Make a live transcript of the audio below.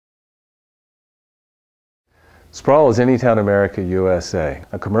Sprawl is Anytown America, USA,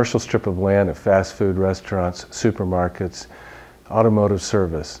 a commercial strip of land of fast food restaurants, supermarkets, automotive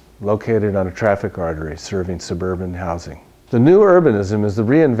service, located on a traffic artery serving suburban housing. The new urbanism is the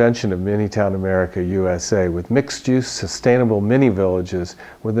reinvention of Anytown America, USA, with mixed-use, sustainable mini-villages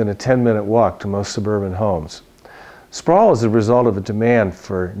within a 10-minute walk to most suburban homes. Sprawl is a result of a demand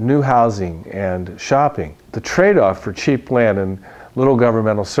for new housing and shopping. The trade-off for cheap land and little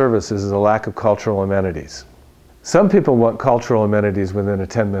governmental services is a lack of cultural amenities. Some people want cultural amenities within a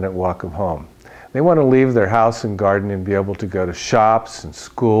 10-minute walk of home. They want to leave their house and garden and be able to go to shops and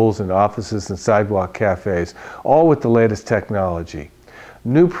schools and offices and sidewalk cafes, all with the latest technology.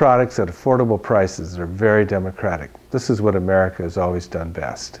 New products at affordable prices are very democratic. This is what America has always done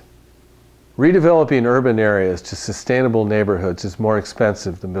best. Redeveloping urban areas to sustainable neighborhoods is more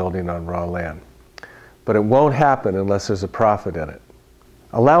expensive than building on raw land. But it won't happen unless there's a profit in it.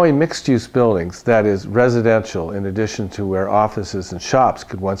 Allowing mixed-use buildings, that is, residential in addition to where offices and shops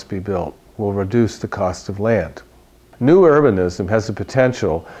could once be built, will reduce the cost of land. New urbanism has the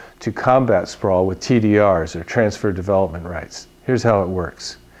potential to combat sprawl with TDRs, or transfer development rights. Here's how it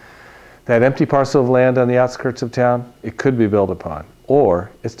works. That empty parcel of land on the outskirts of town, it could be built upon,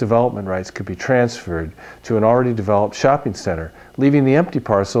 or its development rights could be transferred to an already developed shopping center, leaving the empty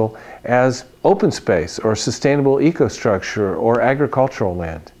parcel as open space or sustainable ecostructure or agricultural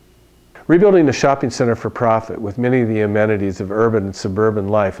land. Rebuilding a shopping center for profit with many of the amenities of urban and suburban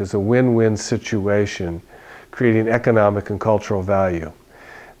life is a win-win situation, creating economic and cultural value.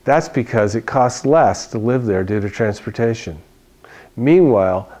 That's because it costs less to live there due to transportation.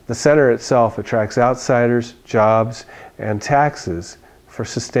 Meanwhile, the center itself attracts outsiders, jobs, and taxes for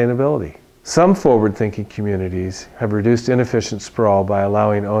sustainability. Some forward-thinking communities have reduced inefficient sprawl by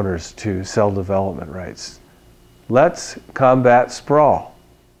allowing owners to sell development rights. Let's combat sprawl.